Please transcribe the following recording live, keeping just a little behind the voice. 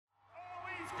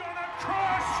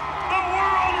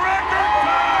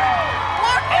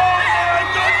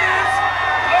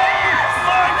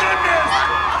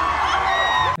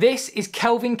This is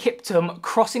Kelvin Kiptum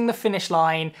crossing the finish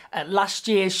line at last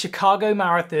year's Chicago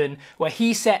Marathon, where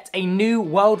he set a new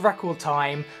world record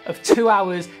time of 2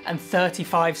 hours and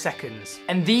 35 seconds.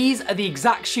 And these are the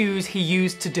exact shoes he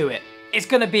used to do it. It's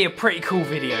gonna be a pretty cool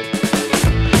video.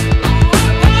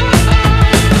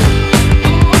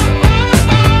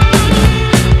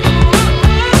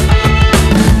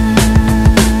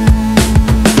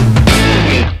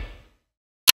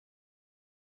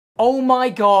 Oh my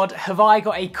god, have I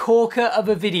got a corker of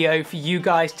a video for you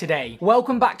guys today.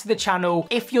 Welcome back to the channel.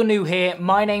 If you're new here,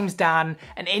 my name's Dan,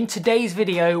 and in today's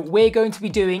video, we're going to be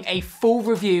doing a full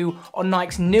review on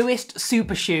Nike's newest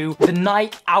super shoe, the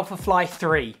Nike Alphafly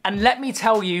 3. And let me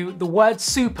tell you, the word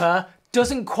super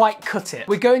doesn't quite cut it.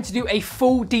 We're going to do a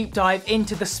full deep dive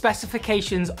into the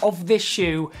specifications of this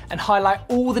shoe and highlight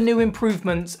all the new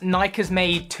improvements Nike has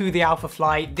made to the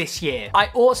Alphafly this year. I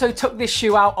also took this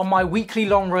shoe out on my weekly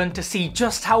long run to see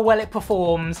just how well it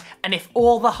performs and if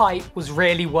all the hype was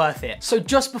really worth it. So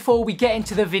just before we get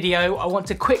into the video, I want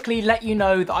to quickly let you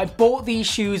know that I bought these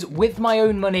shoes with my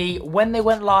own money when they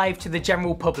went live to the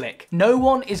general public. No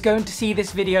one is going to see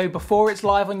this video before it's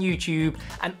live on YouTube,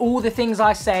 and all the things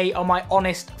I say are my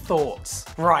honest thoughts.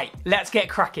 Right, let's get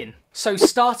cracking. So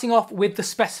starting off with the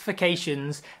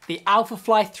specifications, the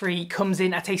Alphafly 3 comes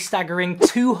in at a staggering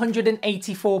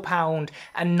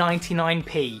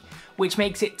 £284.99, which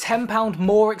makes it £10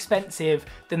 more expensive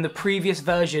than the previous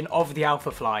version of the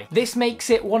Alphafly. This makes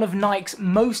it one of Nike's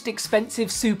most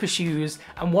expensive super shoes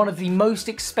and one of the most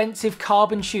expensive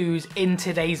carbon shoes in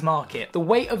today's market. The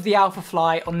weight of the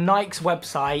Alphafly on Nike's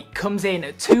website comes in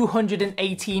at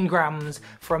 218 grams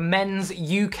for a men's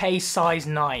UK size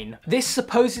 9. This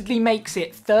supposedly makes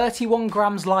it 31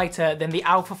 grams lighter than the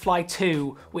Alphafly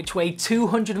 2, which weighed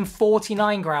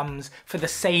 249 grams for the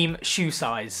same shoe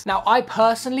size. Now, I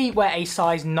personally wear a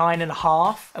size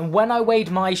 9.5, and when I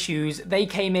weighed my shoes, they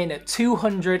came in at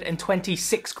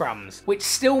 226 grams, which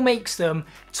still makes them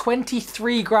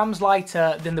 23 grams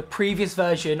lighter than the previous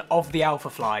version of the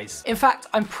Alphaflies. In fact,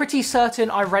 I'm pretty certain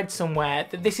I read somewhere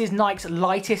that this is Nike's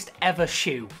lightest ever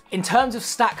shoe. In terms of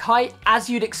stack height, as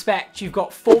you'd expect, you've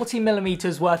got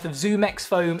 40mm worth of ZoomX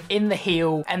foam in the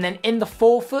heel, and then in the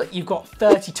forefoot, you've got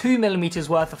 32mm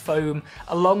worth of foam,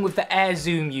 along with the Air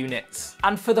Zoom units.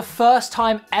 And for the first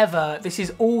time ever, this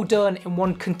is all done in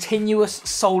one continuous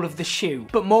sole of the shoe,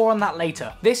 but more on that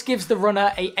later. This gives the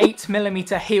runner a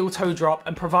 8mm heel toe drop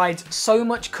and provides so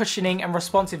much cushioning and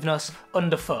responsiveness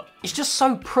underfoot. It's just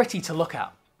so pretty to look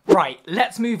at. Right,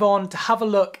 let's move on to have a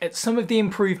look at some of the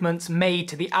improvements made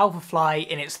to the Alphafly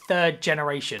in its third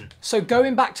generation. So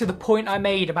going back to the point I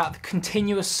made about the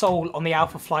continuous sole on the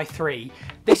Alphafly 3,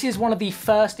 this is one of the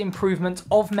first improvements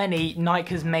of many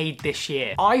Nike has made this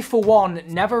year. I, for one,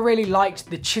 never really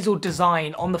liked the chiseled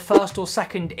design on the first or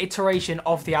second iteration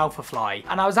of the Alphafly,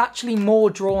 and I was actually more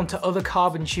drawn to other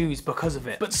carbon shoes because of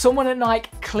it. But someone at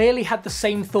Nike clearly had the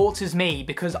same thoughts as me,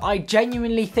 because I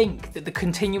genuinely think that the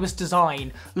continuous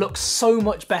design looks so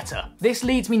much better. This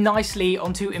leads me nicely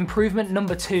onto improvement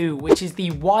number 2, which is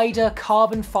the wider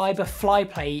carbon fiber fly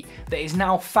plate that is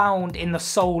now found in the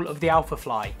sole of the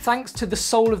Alphafly. Thanks to the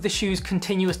sole of the shoe's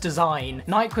continuous design,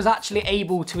 Nike was actually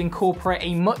able to incorporate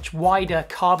a much wider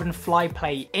carbon fly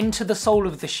plate into the sole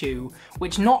of the shoe,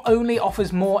 which not only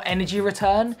offers more energy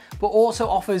return, but also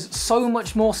offers so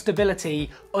much more stability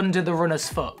under the runner's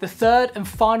foot. The third and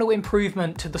final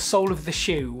improvement to the sole of the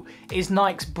shoe is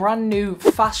Nike's brand new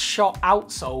Fast Shot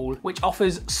outsole, which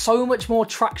offers so much more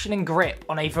traction and grip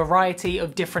on a variety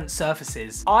of different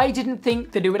surfaces. I didn't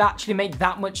think that it would actually make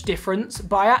that much difference,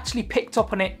 but I actually picked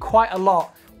up on it quite a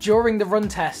lot during the run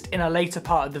test in a later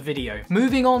part of the video.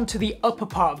 Moving on to the upper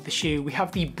part of the shoe, we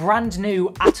have the brand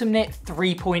new Atom Knit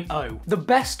 3.0. The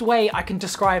best way I can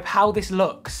describe how this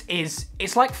looks is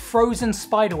it's like frozen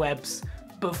spiderwebs,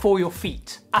 but for your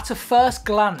feet. At a first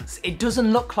glance, it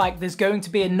doesn't look like there's going to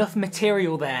be enough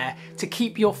material there to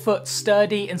keep your foot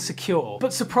sturdy and secure.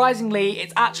 But surprisingly,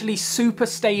 it's actually super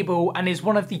stable and is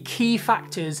one of the key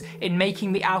factors in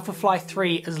making the Alphafly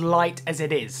 3 as light as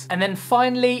it is. And then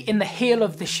finally, in the heel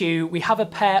of the shoe, we have a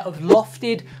pair of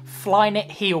lofted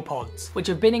Flyknit heel pods, which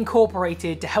have been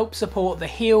incorporated to help support the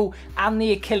heel and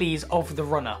the Achilles of the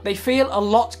runner. They feel a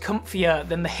lot comfier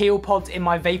than the heel pods in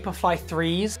my Vaporfly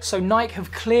 3s, so Nike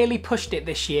have clearly pushed it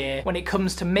this year when it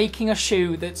comes to making a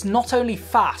shoe that's not only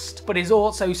fast, but is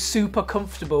also super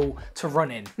comfortable to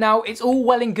run in. Now, it's all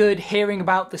well and good hearing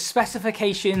about the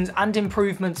specifications and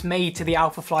improvements made to the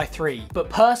Alphafly 3, but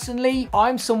personally,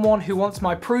 I'm someone who wants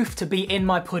my proof to be in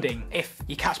my pudding, if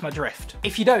you catch my drift.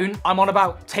 If you don't, I'm on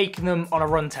about taking them on a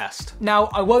run test. Now,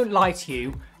 I won't lie to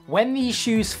you, When these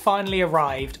shoes finally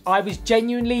arrived, I was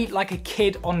genuinely like a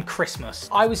kid on Christmas.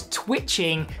 I was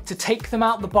twitching to take them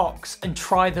out the box and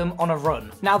try them on a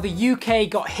run. Now the UK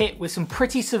got hit with some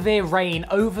pretty severe rain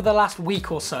over the last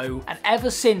week or so, and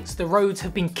ever since the roads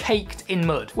have been caked in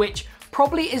mud, which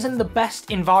probably isn't the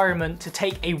best environment to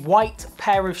take a white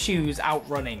pair of shoes out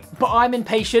running. But I'm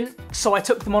impatient, so I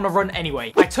took them on a run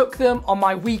anyway. I took them on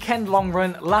my weekend long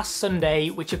run last Sunday,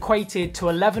 which equated to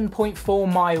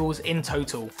 11.4 miles in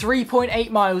total.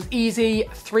 3.8 miles easy,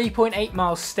 3.8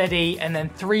 miles steady, and then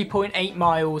 3.8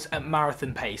 miles at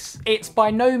marathon pace. It's by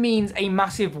no means a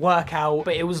massive workout,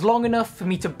 but it was long enough for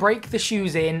me to break the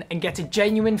shoes in and get a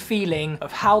genuine feeling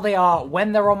of how they are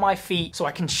when they're on my feet, so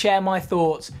I can share my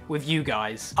thoughts with you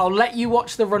guys. I'll let you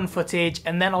watch the run footage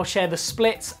and then I'll share the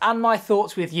splits and my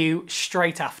thoughts with you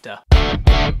straight after.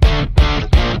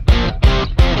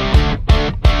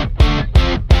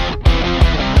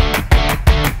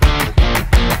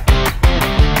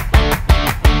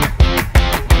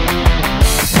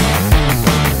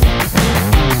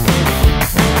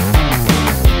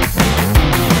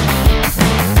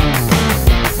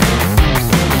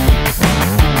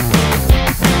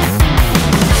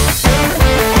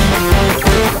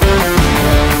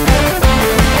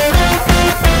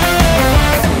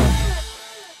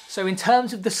 So in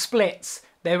terms of the splits,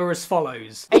 they were as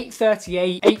follows: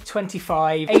 8:38,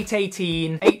 8:25,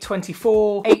 8:18,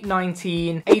 8:24,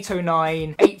 8:19,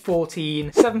 8:09,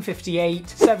 8:14, 7:58,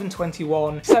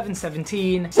 7:21,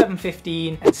 7:17,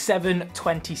 7:15, and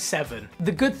 7:27.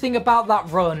 The good thing about that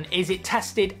run is it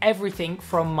tested everything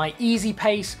from my easy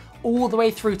pace all the way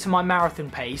through to my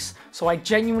marathon pace, so I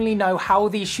genuinely know how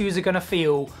these shoes are going to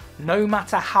feel no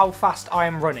matter how fast I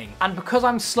am running. And because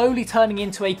I'm slowly turning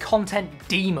into a content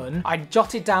demon, I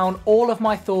jotted down all of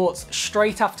my thoughts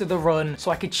straight after the run so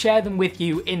I could share them with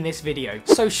you in this video.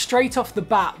 So straight off the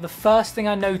bat, the first thing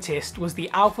I noticed was the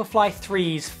Alphafly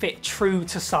 3s fit true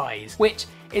to size, which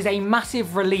is a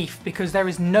massive relief because there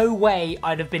is no way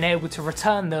I'd have been able to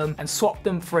return them and swap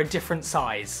them for a different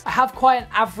size. I have quite an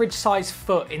average size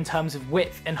foot in terms of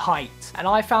width and height, and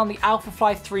I found the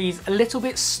Alphafly 3s a little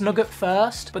bit snug at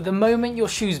first, but the moment your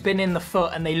shoe's been in the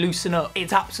foot and they loosen up,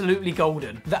 it's absolutely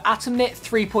golden. The Atom Knit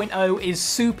 3.0 is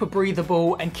super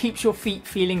breathable and keeps your feet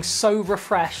feeling so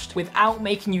refreshed without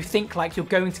making you think like you're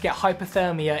going to get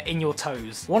hypothermia in your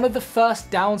toes. One of the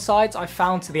first downsides I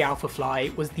found to the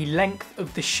Alphafly was the length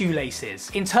of the shoelaces.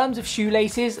 In terms of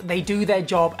shoelaces, they do their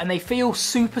job and they feel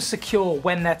super secure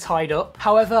when they're tied up.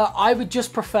 However, I would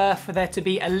just prefer for there to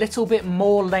be a little bit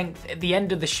more length at the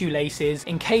end of the shoelaces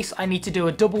in case I need to do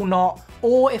a double knot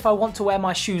or if I want to wear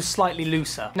my shoes slightly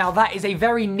looser. Now that is a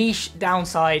very niche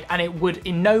downside and it would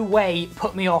in no way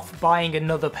put me off buying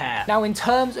another pair. Now in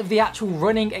terms of the actual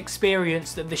running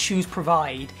experience that the shoes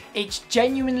provide, it's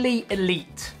genuinely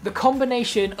elite. The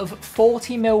combination of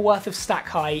 40mm worth of stack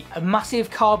height, a massive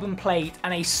carbon plate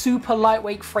and a super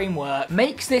lightweight framework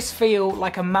makes this feel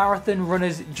like a marathon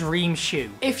runner's dream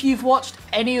shoe. If you've watched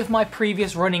any of my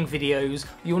previous running videos,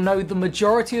 you'll know the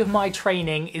majority of my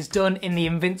training is done in the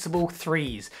Invincible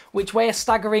 3s, which weigh a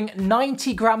staggering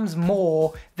 90 grams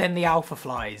more than the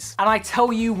Alphaflys. And I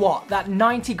tell you what, that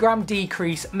 90 gram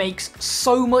decrease makes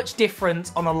so much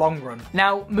difference on a long run.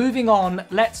 Now, moving on,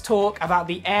 let's talk about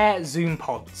the Air Zoom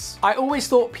Pods. I always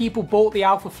thought people bought the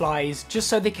Alphaflys just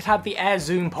so they could have the Air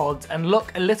Zoom Pods and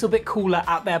look a little bit cooler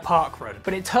at their park run,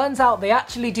 but it turns out they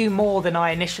actually do more than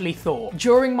I initially thought.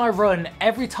 During my run,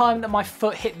 every time that my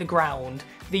foot hit the ground,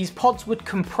 these pods would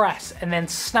compress and then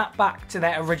snap back to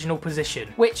their original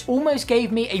position, which almost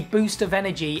gave me a boost of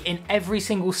energy in every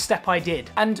single step I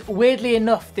did. And weirdly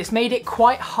enough, this made it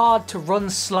quite hard to run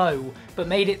slow, but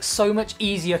made it so much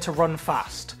easier to run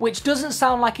fast, which doesn't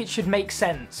sound like it should make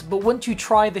sense, but once you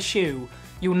try the shoe,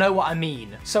 you'll know what I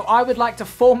mean. So I would like to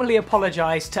formally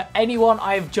apologise to anyone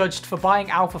I have judged for buying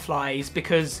Alphaflys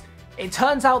because it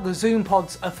turns out the Zoom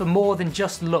Pods are for more than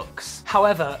just looks.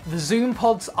 However, the Zoom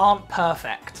Pods aren't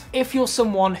perfect. If you're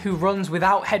someone who runs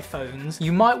without headphones,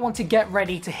 you might want to get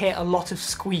ready to hear a lot of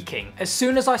squeaking. As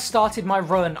soon as I started my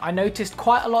run, I noticed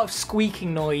quite a lot of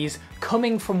squeaking noise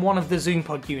coming from one of the Zoom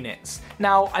Pod units.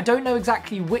 Now, I don't know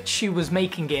exactly which shoe was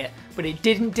making it, but it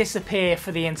didn't disappear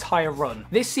for the entire run.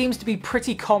 This seems to be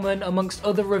pretty common amongst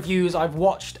other reviews I've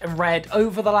watched and read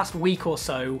over the last week or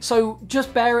so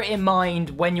just bear it in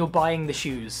mind when you're buying the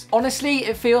shoes. Honestly,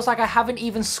 it feels like I haven't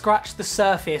even scratched the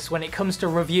surface when it comes to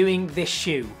reviewing this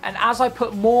shoe, and as I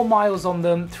put more miles on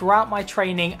them throughout my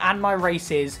training and my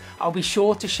races, I'll be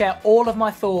sure to share all of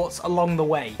my thoughts along the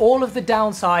way. All of the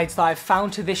downsides that I've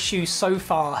found to this shoe so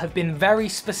far have been very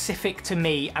specific to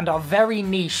me and are very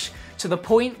niche to the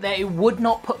point that it would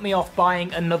not put me off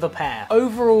buying another pair.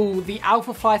 Overall, the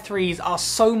Alphafly 3s are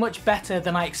so much better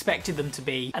than I expected them to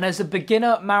be, and as a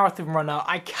beginner marathon runner,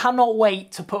 I cannot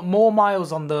wait to put more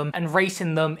miles on them and race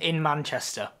in them in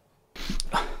Manchester.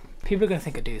 People are going to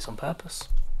think I do this on purpose.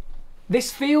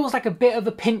 This feels like a bit of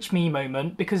a pinch me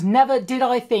moment because never did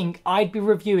I think I'd be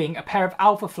reviewing a pair of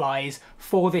Alphaflys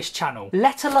for this channel,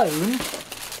 let alone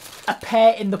a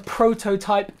pair in the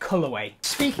prototype colourway.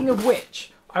 Speaking of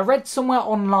which, I read somewhere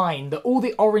online that all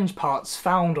the orange parts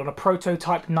found on a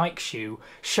prototype Nike shoe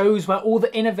shows where all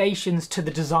the innovations to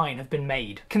the design have been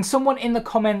made. Can someone in the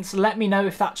comments let me know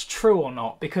if that's true or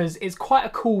not, because it's quite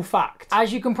a cool fact.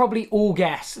 As you can probably all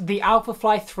guess, the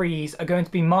Alphafly 3s are going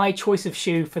to be my choice of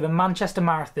shoe for the Manchester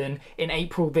Marathon in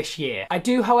April this year. I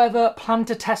do, however, plan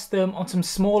to test them on some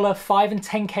smaller 5 and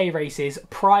 10k races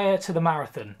prior to the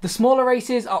marathon. The smaller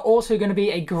races are also going to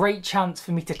be a great chance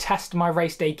for me to test my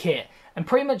race day kit and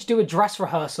pretty much do a dress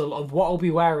rehearsal of what I'll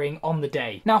be wearing on the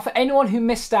day. Now, for anyone who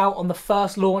missed out on the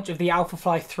first launch of the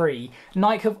Alphafly 3,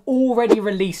 Nike have already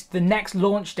released the next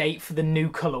launch date for the new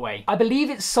colourway. I believe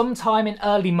it's sometime in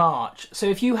early March, so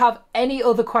if you have any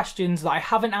other questions that I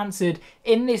haven't answered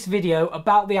in this video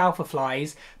about the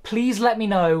Alphaflys, please let me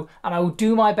know and I will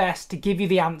do my best to give you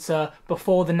the answer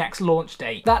before the next launch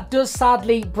date. That does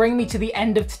sadly bring me to the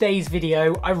end of today's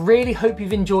video. I really hope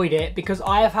you've enjoyed it because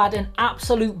I have had an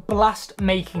absolute blast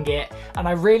making it, and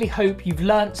I really hope you've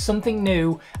learnt something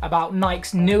new about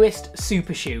Nike's newest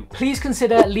super shoe. Please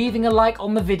consider leaving a like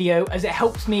on the video as it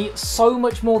helps me so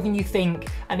much more than you think,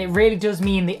 and it really does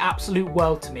mean the absolute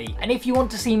world to me. And if you want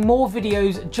to see more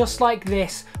videos just like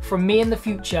this from me in the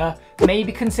future,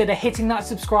 maybe consider hitting that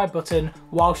subscribe button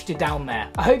whilst you're down there.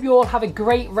 I hope you all have a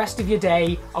great rest of your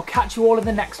day. I'll catch you all in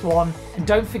the next one, and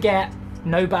don't forget,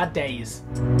 no bad days.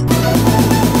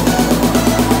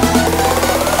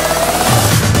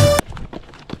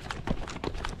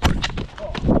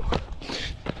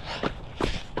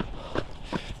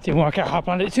 Didn't work out how I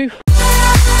planned it to.